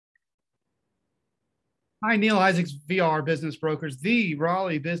Hi, Neal Isaacs, VR Business Brokers, the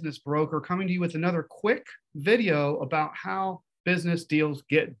Raleigh business broker, coming to you with another quick video about how business deals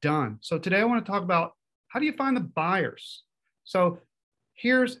get done. So today I want to talk about how do you find the buyers? So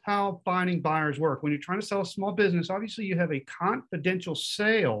here's how finding buyers work. When you're trying to sell a small business, obviously you have a confidential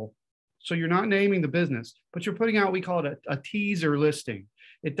sale. So you're not naming the business, but you're putting out, we call it a teaser listing.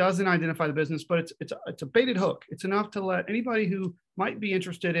 It doesn't identify the business, but it's a baited hook. It's enough to let anybody who might be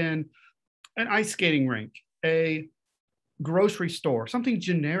interested in an ice skating rink, a grocery store, something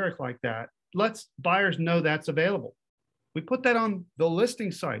generic like that, lets buyers know that's available. We put that on the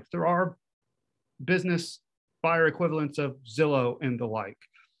listing sites. There are business buyer equivalents of Zillow and the like.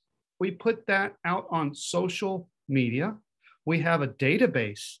 We put that out on social media. We have a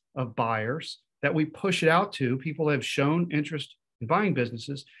database of buyers that we push it out to. People that have shown interest in buying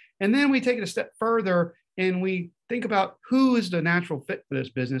businesses. And then we take it a step further and we think about who is the natural fit for this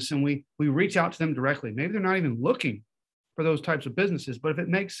business, and we reach out to them directly. Maybe they're not even looking for those types of businesses, but if it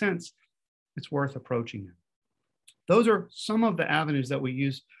makes sense, it's worth approaching them. Those are some of the avenues that we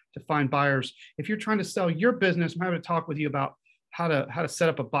use to find buyers. If you're trying to sell your business, I'm happy to talk with you about how to set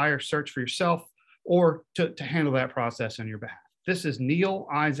up a buyer search for yourself or to handle that process on your behalf. This is Neal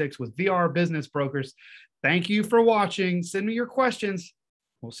Isaacs with VR Business Brokers. Thank you for watching. Send me your questions.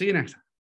 We'll see you next time.